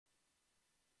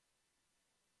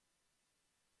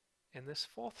In this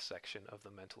fourth section of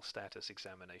the mental status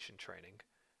examination training,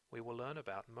 we will learn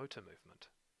about motor movement.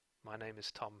 My name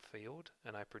is Tom Field,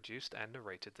 and I produced and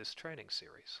narrated this training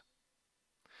series.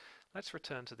 Let's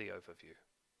return to the overview.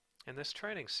 In this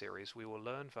training series, we will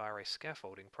learn via a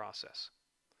scaffolding process.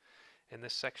 In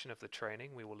this section of the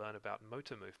training, we will learn about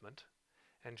motor movement,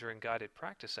 and during guided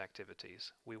practice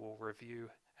activities, we will review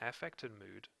affect and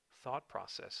mood, thought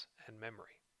process, and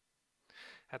memory.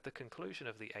 At the conclusion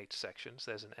of the 8 sections,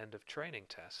 there's an end of training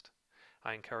test.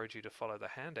 I encourage you to follow the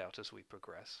handout as we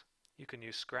progress. You can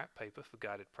use scrap paper for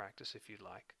guided practice if you'd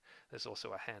like. There's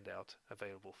also a handout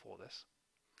available for this.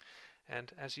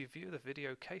 And as you view the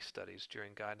video case studies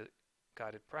during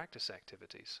guided practice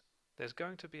activities, there's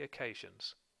going to be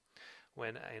occasions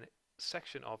when a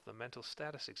section of the mental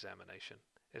status examination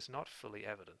is not fully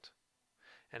evident.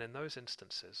 And in those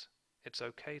instances, it's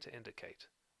okay to indicate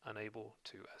unable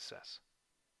to assess.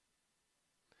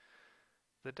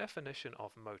 The definition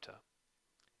of motor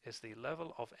is the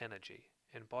level of energy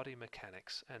in body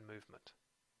mechanics and movement.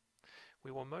 We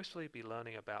will mostly be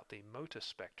learning about the motor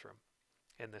spectrum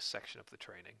in this section of the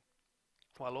training,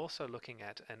 while also looking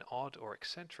at an odd or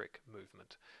eccentric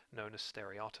movement known as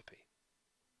stereotypy.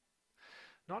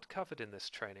 Not covered in this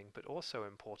training, but also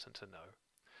important to know,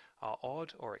 are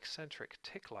odd or eccentric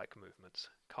tic-like movements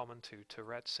common to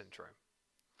Tourette syndrome.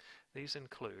 These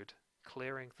include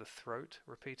clearing the throat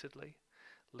repeatedly,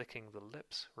 licking the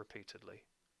lips repeatedly,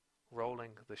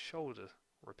 rolling the shoulder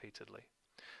repeatedly,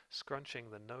 scrunching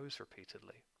the nose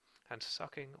repeatedly, and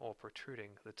sucking or protruding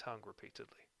the tongue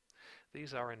repeatedly.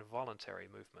 These are involuntary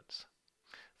movements.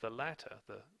 The latter,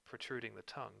 the protruding the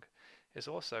tongue, is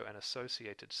also an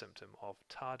associated symptom of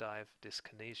tardive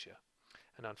dyskinesia,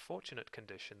 an unfortunate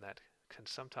condition that can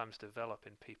sometimes develop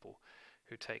in people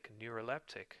who take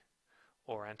neuroleptic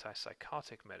or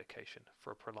antipsychotic medication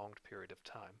for a prolonged period of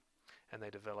time, and they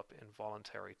develop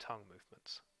involuntary tongue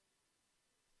movements.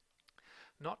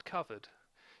 Not covered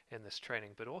in this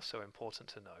training, but also important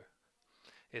to know,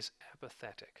 is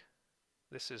apathetic.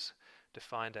 This is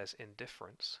defined as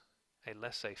indifference, a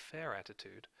laissez-faire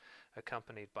attitude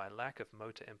accompanied by lack of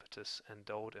motor impetus and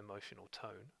dulled emotional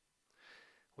tone.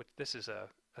 This is an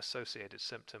associated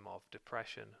symptom of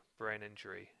depression, brain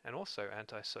injury, and also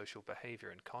antisocial behavior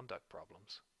and conduct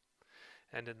problems,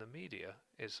 and in the media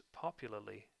is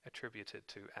popularly attributed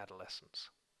to adolescence.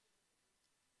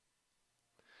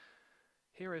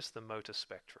 Here is the motor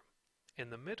spectrum.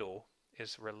 In the middle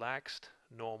is relaxed,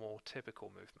 normal, typical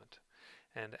movement,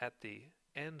 and at the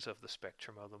ends of the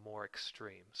spectrum are the more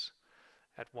extremes.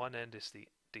 At one end is the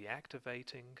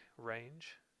deactivating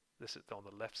range, this is on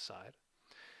the left side,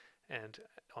 and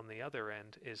on the other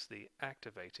end is the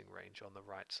activating range on the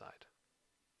right side.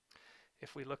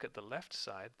 If we look at the left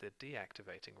side, the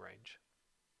deactivating range,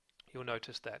 you'll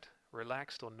notice that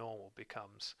relaxed or normal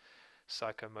becomes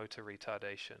psychomotor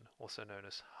retardation, also known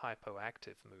as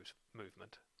hypoactive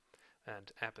movement,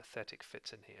 and apathetic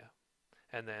fits in here.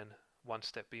 And then one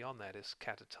step beyond that is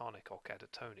catatonic or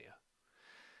catatonia.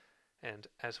 And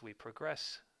as we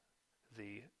progress,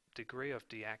 the degree of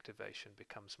deactivation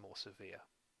becomes more severe.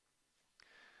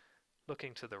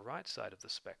 Looking to the right side of the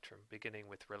spectrum, beginning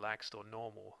with relaxed or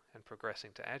normal and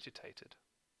progressing to agitated,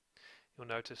 you'll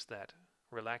notice that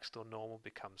relaxed or normal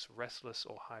becomes restless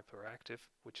or hyperactive,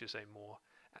 which is a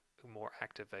more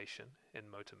activation in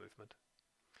motor movement,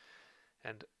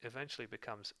 and eventually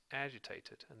becomes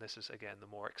agitated, and this is again the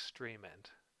more extreme end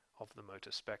of the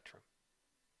motor spectrum.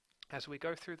 As we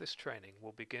go through this training,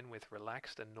 we'll begin with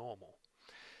relaxed and normal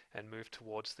and move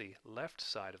towards the left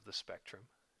side of the spectrum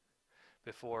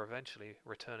before eventually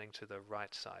returning to the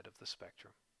right side of the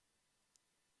spectrum.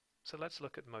 So let's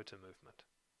look at motor movement.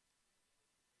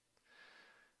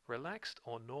 Relaxed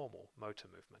or normal motor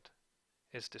movement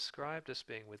is described as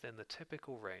being within the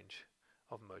typical range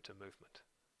of motor movement.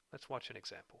 Let's watch an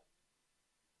example.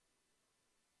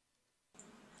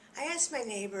 I asked my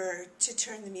neighbor to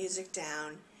turn the music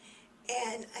down,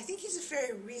 and I think he's a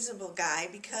very reasonable guy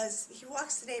because he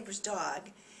walks the neighbor's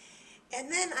dog. And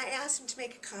then I asked him to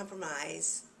make a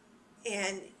compromise,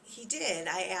 and he did.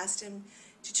 I asked him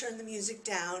to turn the music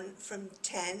down from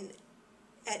 10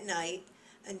 at night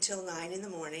until 9 in the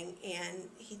morning, and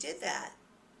he did that.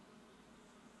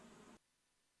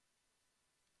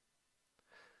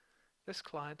 This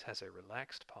client has a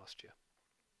relaxed posture.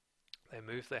 They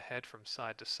move their head from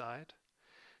side to side.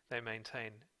 They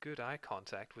maintain good eye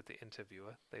contact with the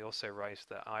interviewer. They also raise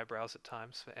their eyebrows at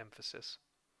times for emphasis.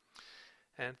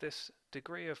 And this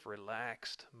degree of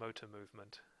relaxed motor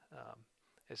movement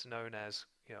is known as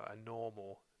a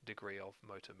normal degree of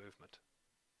motor movement.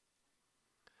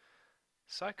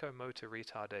 Psychomotor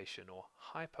retardation or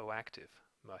hypoactive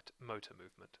motor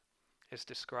movement is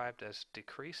described as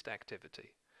decreased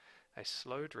activity, a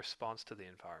slowed response to the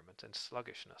environment, and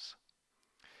sluggishness.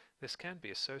 This can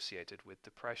be associated with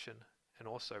depression and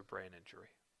also brain injury.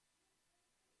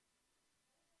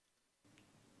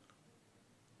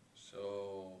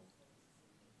 So,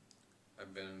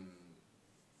 I've been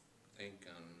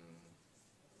thinking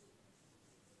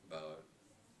about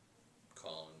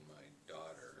calling my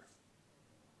daughter,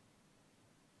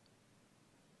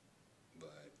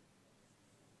 but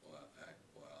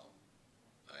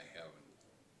I haven't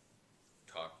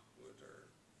talked with her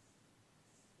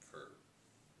for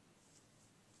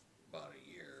about a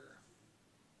year,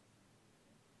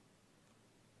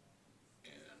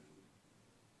 and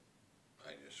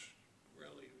I just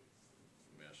really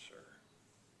miss her.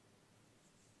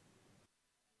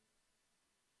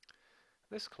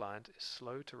 This client is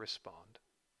slow to respond.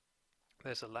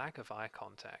 There's a lack of eye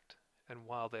contact, and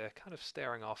while they're kind of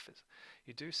staring off,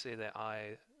 you do see their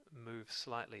eye move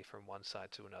slightly from one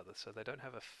side to another, so they don't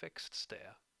have a fixed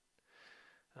stare.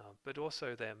 But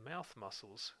also their mouth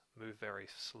muscles move very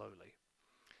slowly.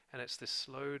 And it's this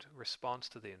slowed response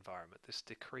to the environment, this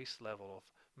decreased level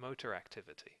of motor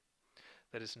activity,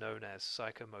 that is known as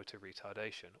psychomotor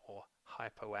retardation or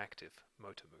hypoactive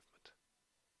motor movement.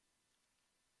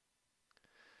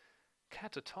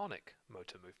 Catatonic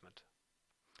motor movement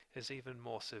is even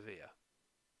more severe.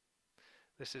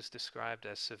 This is described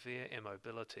as severe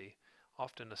immobility,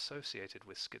 often associated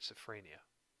with schizophrenia.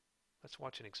 Let's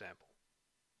watch an example.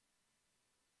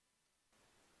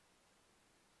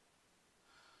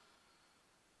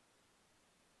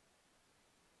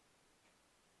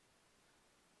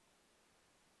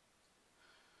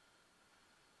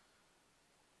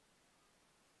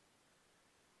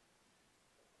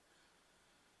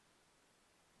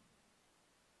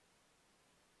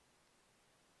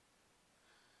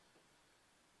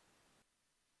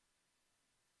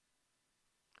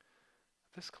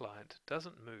 This client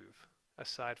doesn't move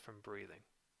aside from breathing.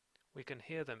 We can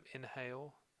hear them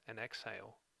inhale and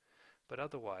exhale, but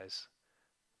otherwise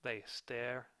they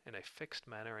stare in a fixed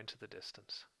manner into the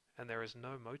distance, and there is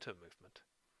no motor movement.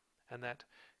 And that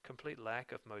complete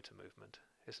lack of motor movement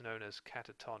is known as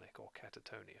catatonic or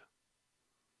catatonia.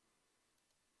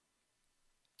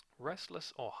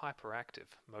 Restless or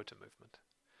hyperactive motor movement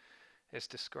is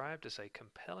described as a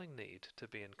compelling need to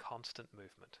be in constant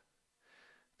movement.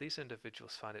 These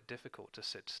individuals find it difficult to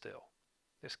sit still.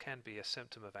 This can be a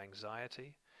symptom of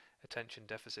anxiety, attention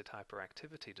deficit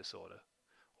hyperactivity disorder,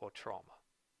 or trauma.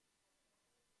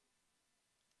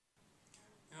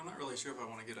 I'm not really sure if I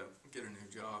want to get a new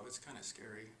job. It's kind of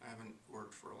scary. I haven't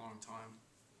worked for a long time,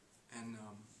 and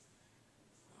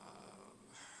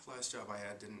last job I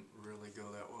had didn't really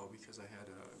go that well because I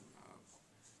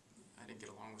didn't get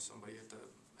along with somebody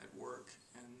at work,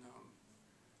 and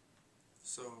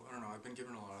so I don't know. I've been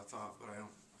giving it a lot of thought, but I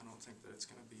don't think that it's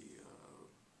going to be.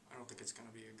 I don't think it's going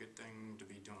to be a good thing to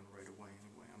be done right away.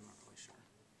 Anyway, I'm not really sure.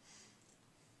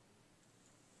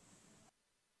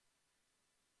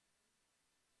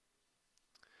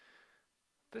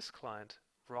 This client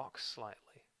rocks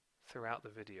slightly throughout the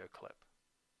video clip.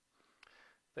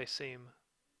 They seem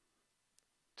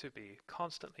to be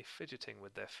constantly fidgeting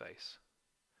with their face,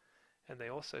 and they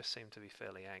also seem to be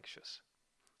fairly anxious.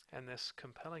 And this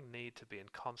compelling need to be in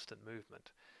constant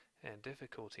movement and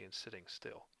difficulty in sitting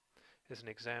still is an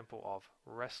example of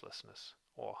restlessness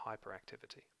or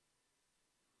hyperactivity.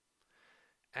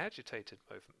 Agitated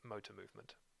motor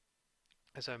movement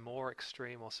is a more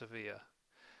extreme or severe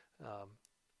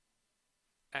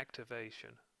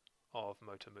activation of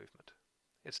motor movement.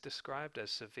 It's described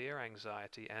as severe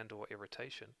anxiety and or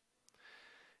irritation.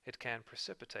 It can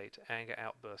precipitate anger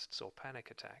outbursts or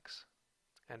panic attacks,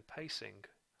 and pacing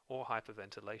or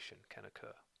hyperventilation can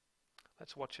occur.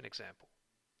 Let's watch an example.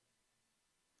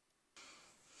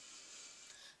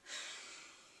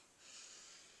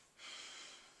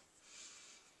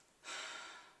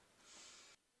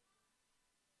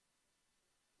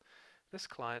 This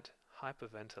client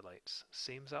hyperventilates,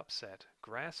 seems upset,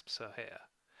 grasps her hair,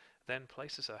 then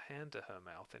places her hand to her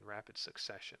mouth in rapid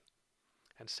succession,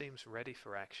 and seems ready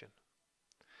for action.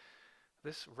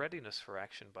 This readiness for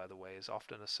action, by the way, is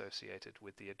often associated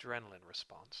with the adrenaline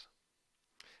response,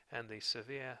 and the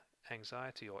severe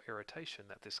anxiety or irritation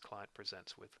that this client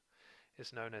presents with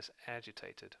is known as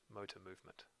agitated motor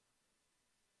movement.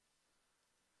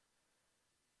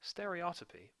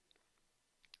 Stereotypy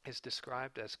is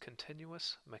described as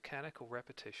continuous mechanical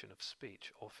repetition of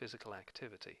speech or physical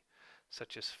activity,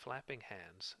 such as flapping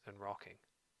hands and rocking.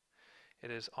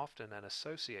 It is often an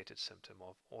associated symptom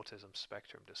of autism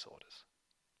spectrum disorders.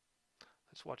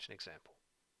 Let's watch an example.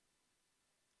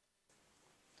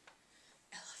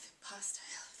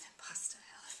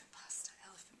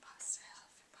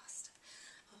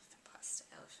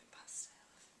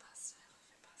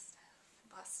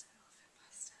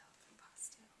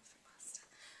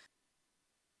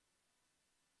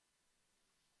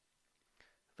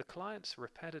 The client's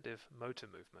repetitive motor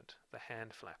movement, the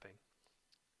hand flapping,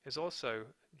 is also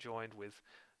joined with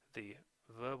the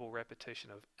verbal repetition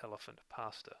of elephant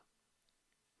pasta.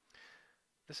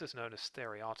 This is known as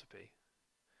stereotypy,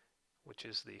 which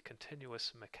is the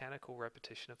continuous mechanical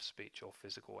repetition of speech or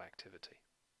physical activity.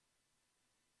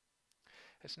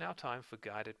 It's now time for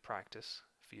guided practice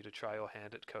for you to try your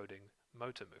hand at coding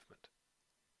motor movement.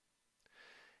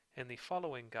 In the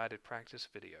following guided practice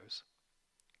videos,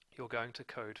 you're going to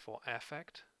code for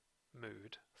affect,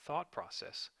 mood, thought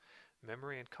process,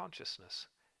 memory and consciousness,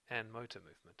 and motor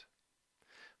movement.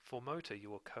 For motor, you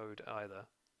will code either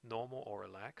normal or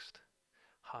relaxed,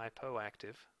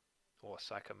 hypoactive, or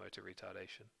psychomotor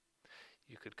retardation.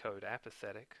 You could code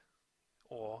apathetic,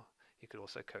 or you could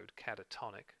also code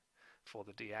catatonic for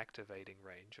the deactivating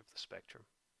range of the spectrum.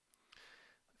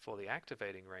 For the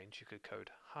activating range, you could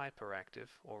code hyperactive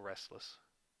or restless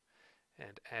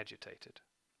and agitated.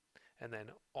 And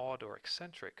then odd or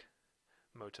eccentric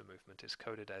motor movement is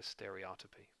coded as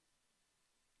stereotypy.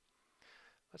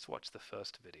 Let's watch the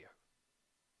first video.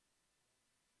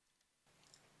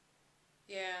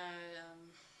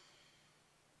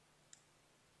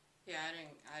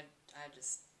 I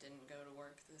just didn't go to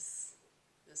work this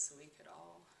week at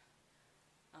all.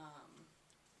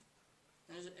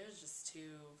 It was just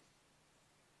too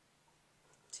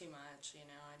much, you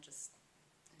know. I'd just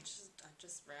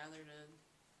rather to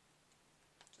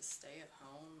just stay at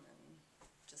home and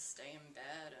just stay in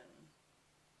bed, and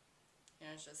you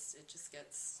know, it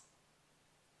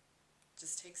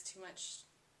just takes too much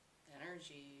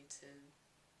energy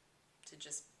to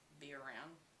just be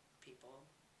around people,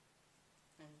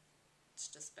 and it's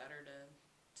just better to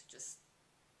just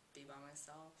be by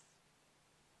myself.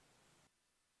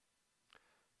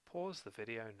 Pause the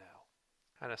video now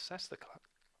and assess the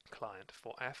client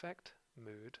for affect,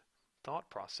 mood, thought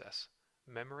process,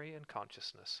 memory and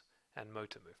consciousness, and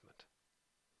motor movement.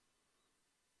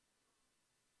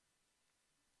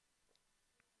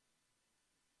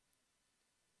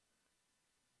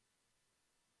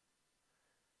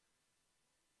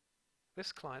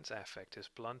 This client's affect is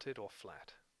blunted or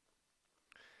flat.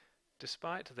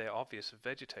 Despite their obvious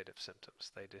vegetative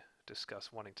symptoms, they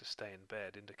discuss wanting to stay in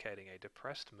bed, indicating a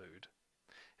depressed mood.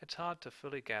 It's hard to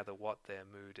fully gather what their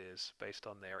mood is based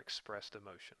on their expressed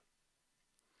emotion.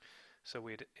 So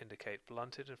we'd indicate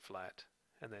blunted and flat,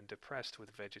 and then depressed with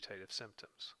vegetative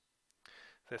symptoms.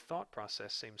 Their thought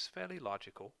process seems fairly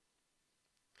logical.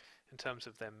 In terms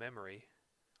of their memory,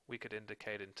 we could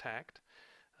indicate intact,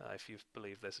 if you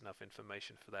believe there's enough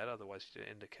information for that, otherwise you'd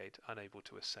indicate unable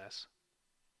to assess.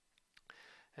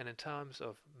 And in terms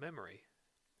of memory,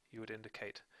 you would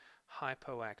indicate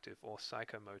hypoactive or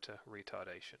psychomotor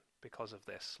retardation because of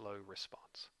their slow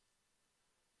response.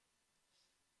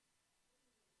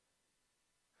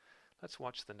 Let's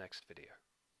watch the next video.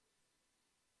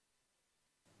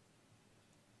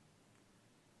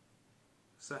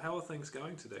 So how are things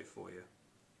going today for you?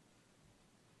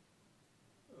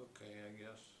 Okay, I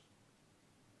guess.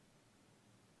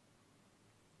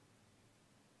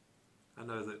 I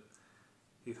know that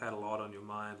you've had a lot on your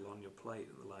mind, on your plate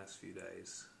in the last few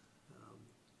days.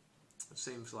 It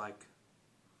seems like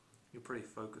you're pretty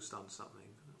focused on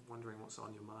something. I'm wondering what's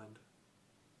on your mind.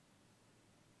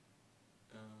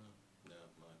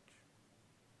 Not much.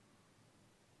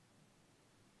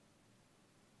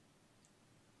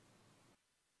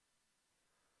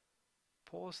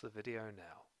 Pause the video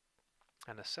now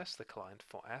and assess the client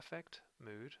for affect,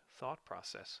 mood, thought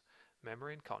process,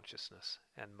 memory and consciousness,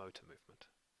 and motor movement.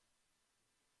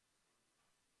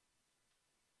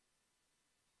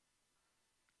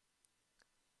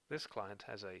 This client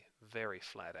has a very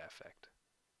flat affect.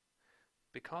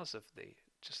 Because of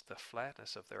just the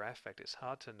flatness of their affect, it's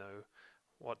hard to know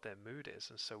what their mood is,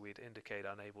 and so we'd indicate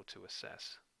unable to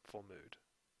assess for mood.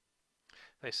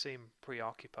 They seem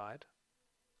preoccupied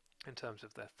in terms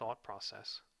of their thought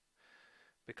process,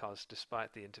 because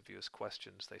despite the interviewer's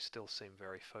questions, they still seem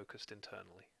very focused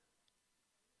internally.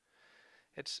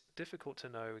 It's difficult to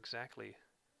know exactly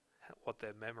what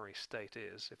their memory state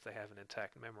is, if they have an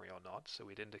intact memory or not, so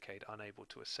we'd indicate unable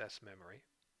to assess memory.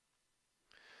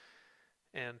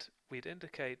 And we'd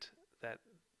indicate that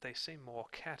they seem more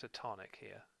catatonic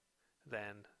here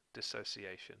than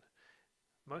dissociation,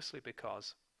 mostly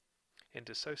because in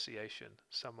dissociation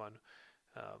someone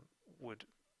would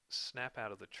snap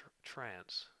out of the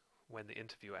trance when the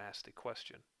interviewer asked a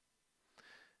question,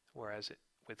 whereas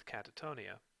with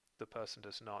catatonia the person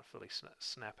does not fully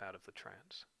snap out of the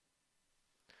trance.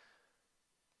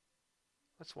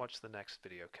 Let's watch the next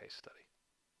video case study.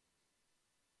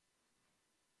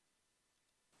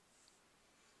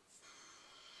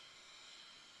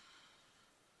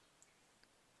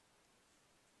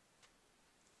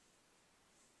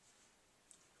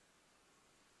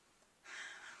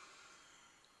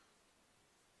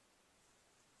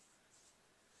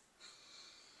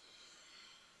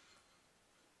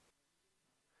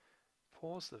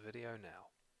 pause the video now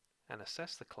and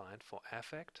assess the client for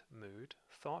affect, mood,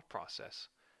 thought process,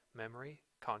 memory,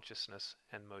 consciousness,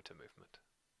 and motor movement.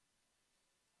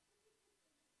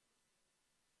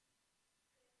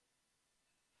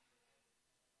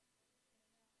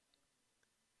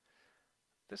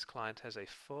 This client has a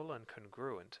full and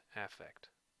congruent affect.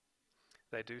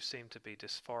 They do seem to be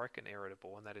dysphoric and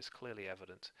irritable, and that is clearly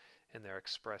evident in their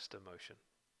expressed emotion.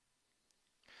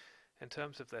 In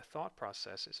terms of their thought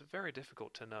process, it's very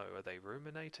difficult to know. Are they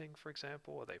ruminating, for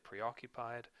example? Are they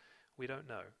preoccupied? We don't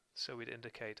know, so we'd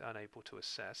indicate unable to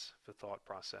assess for thought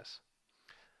process.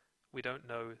 We don't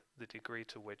know the degree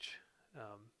to which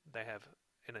they have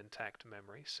an intact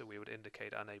memory, so we would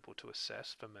indicate unable to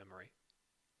assess for memory.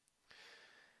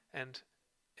 And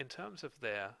in terms of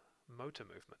their motor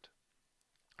movement,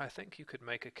 I think you could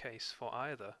make a case for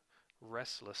either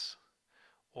restless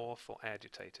or for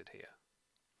agitated here.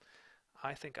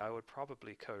 I think I would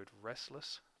probably code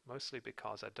restless, mostly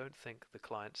because I don't think the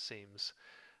client seems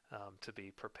to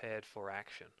be prepared for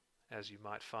action, as you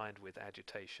might find with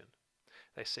agitation.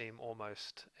 They seem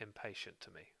almost impatient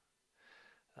to me.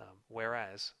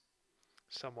 Whereas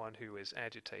someone who is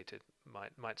agitated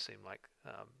might seem like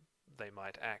they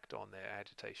might act on their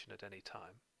agitation at any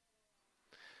time.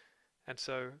 And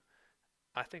so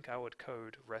I think I would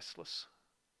code restless,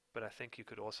 but I think you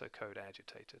could also code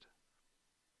agitated.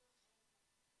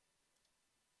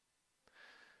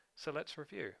 So let's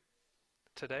review.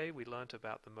 Today we learnt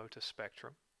about the motor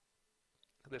spectrum.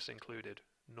 This included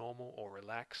normal or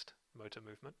relaxed motor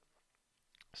movement,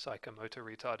 psychomotor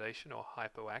retardation or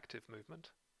hypoactive movement,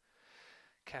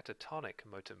 catatonic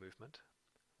motor movement,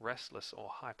 restless or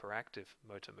hyperactive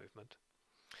motor movement,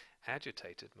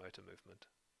 agitated motor movement.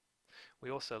 We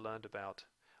also learned about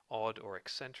odd or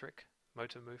eccentric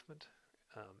motor movement,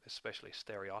 especially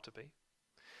stereotypy,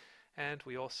 and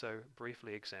we also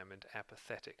briefly examined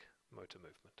apathetic motor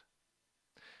movement.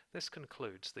 This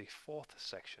concludes the fourth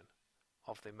section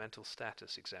of the mental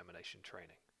status examination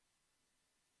training.